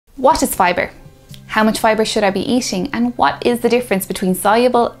What is fibre? How much fibre should I be eating? And what is the difference between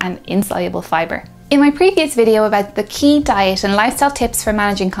soluble and insoluble fibre? In my previous video about the key diet and lifestyle tips for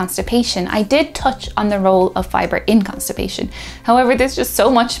managing constipation, I did touch on the role of fibre in constipation. However, there's just so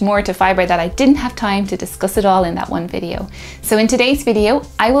much more to fibre that I didn't have time to discuss it all in that one video. So in today's video,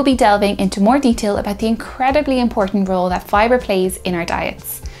 I will be delving into more detail about the incredibly important role that fibre plays in our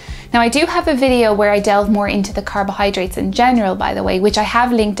diets. Now, I do have a video where I delve more into the carbohydrates in general, by the way, which I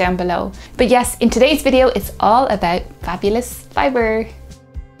have linked down below. But yes, in today's video, it's all about fabulous fibre.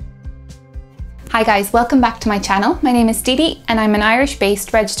 Hi guys, welcome back to my channel. My name is Didi and I'm an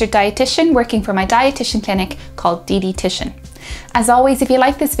Irish-based registered dietitian working for my dietitian clinic called Diditition. As always, if you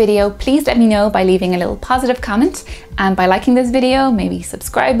like this video, please let me know by leaving a little positive comment and by liking this video, maybe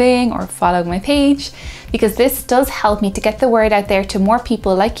subscribing or following my page, because this does help me to get the word out there to more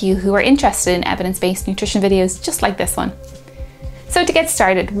people like you who are interested in evidence-based nutrition videos just like this one. So to get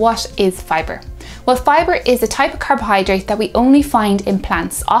started, what is fibre? Well, fibre is a type of carbohydrate that we only find in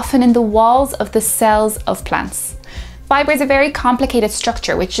plants, often in the walls of the cells of plants. Fibre is a very complicated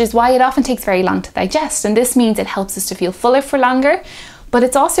structure, which is why it often takes very long to digest, and this means it helps us to feel fuller for longer, but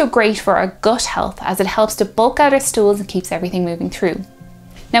it's also great for our gut health as it helps to bulk out our stools and keeps everything moving through.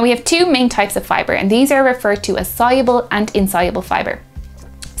 Now, we have two main types of fibre, and these are referred to as soluble and insoluble fibre.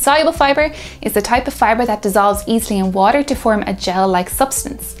 Soluble fibre is the type of fibre that dissolves easily in water to form a gel-like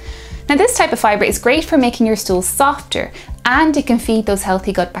substance. Now, this type of fibre is great for making your stools softer, and it can feed those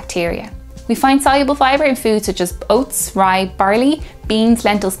healthy gut bacteria. We find soluble fibre in foods such as oats, rye, barley, beans,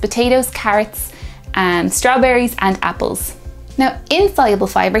 lentils, potatoes, carrots, strawberries and apples. Now, insoluble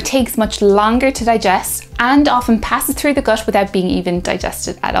fibre takes much longer to digest and often passes through the gut without being even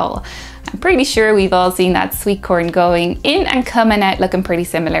digested at all. I'm pretty sure we've all seen that sweet corn going in and coming out looking pretty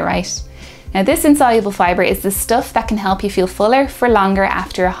similar, right? Now, this insoluble fibre is the stuff that can help you feel fuller for longer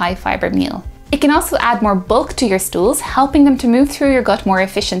after a high fibre meal. It can also add more bulk to your stools, helping them to move through your gut more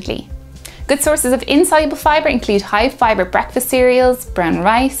efficiently. Good sources of insoluble fibre include high fibre breakfast cereals, brown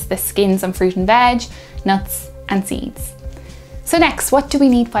rice, the skins on fruit and veg, nuts and seeds. So next, what do we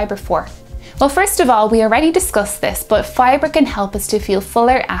need fibre for? Well, first of all, we already discussed this, but fibre can help us to feel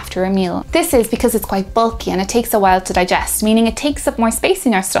fuller after a meal. This is because it's quite bulky and it takes a while to digest, meaning it takes up more space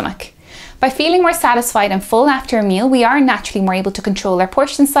in our stomach. By feeling more satisfied and full after a meal, we are naturally more able to control our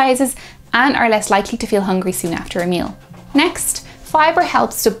portion sizes and are less likely to feel hungry soon after a meal. Next, fibre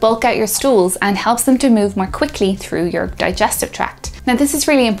helps to bulk out your stools and helps them to move more quickly through your digestive tract. Now, this is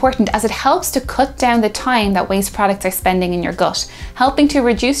really important as it helps to cut down the time that waste products are spending in your gut, helping to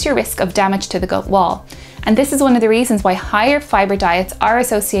reduce your risk of damage to the gut wall. And this is one of the reasons why higher fibre diets are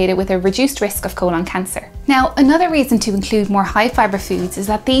associated with a reduced risk of colon cancer. Now, another reason to include more high fibre foods is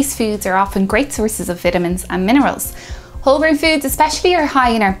that these foods are often great sources of vitamins and minerals. Whole grain foods especially are high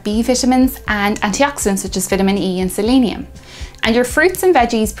in our B vitamins and antioxidants such as vitamin E and selenium. And your fruits and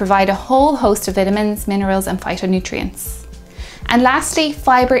veggies provide a whole host of vitamins, minerals and phytonutrients. And lastly,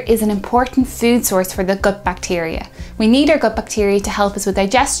 fibre is an important food source for the gut bacteria. We need our gut bacteria to help us with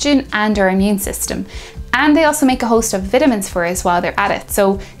digestion and our immune system. And they also make a host of vitamins for us while they're at it.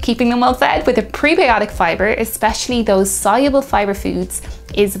 So keeping them well fed with a prebiotic fibre, especially those soluble fibre foods,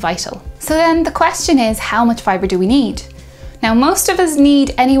 is vital. So then the question is, how much fibre do we need? Now, most of us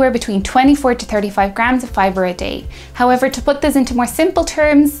need anywhere between 24 to 35 grams of fibre a day. However, to put this into more simple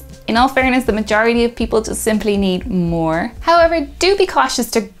terms, in all fairness, the majority of people just simply need more. However, do be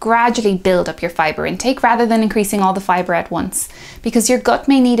cautious to gradually build up your fibre intake rather than increasing all the fibre at once, because your gut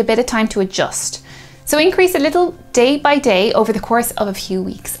may need a bit of time to adjust. So increase a little day by day over the course of a few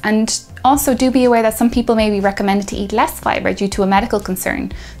weeks. And also do be aware that some people may be recommended to eat less fibre due to a medical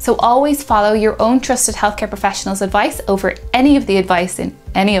concern. So always follow your own trusted healthcare professional's advice over any of the advice in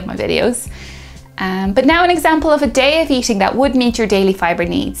any of my videos. But now an example of a day of eating that would meet your daily fibre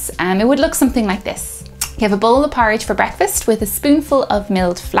needs. It would look something like this. You have a bowl of porridge for breakfast with a spoonful of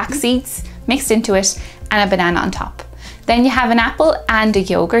milled flax seeds mixed into it and a banana on top. Then you have an apple and a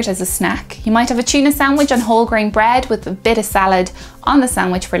yogurt as a snack. You might have a tuna sandwich on whole grain bread with a bit of salad on the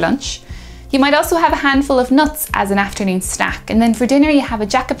sandwich for lunch. You might also have a handful of nuts as an afternoon snack. And then for dinner you have a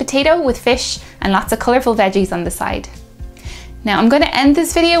jacket potato with fish and lots of colourful veggies on the side. Now, I'm going to end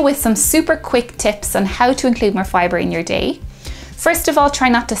this video with some super quick tips on how to include more fibre in your day. First of all, try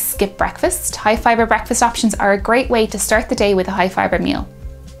not to skip breakfast. High fibre breakfast options are a great way to start the day with a high fibre meal.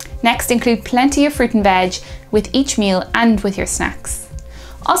 Next, include plenty of fruit and veg with each meal and with your snacks.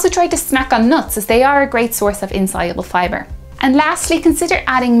 Also try to snack on nuts as they are a great source of insoluble fibre. And lastly, consider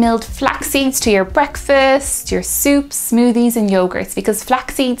adding milled flax seeds to your breakfast, your soups, smoothies and yogurts, because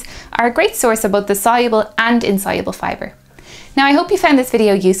flax seeds are a great source of both the soluble and insoluble fibre. Now I hope you found this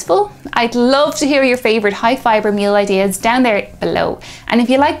video useful. I'd love to hear your favourite high fibre meal ideas down there below. And if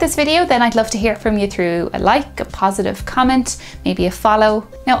you like this video, then I'd love to hear from you through a like, a positive comment, maybe a follow.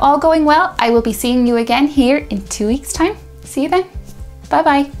 Now all going well, I will be seeing you again here in 2 weeks' time. See you then. Bye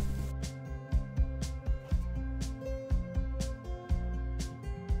bye.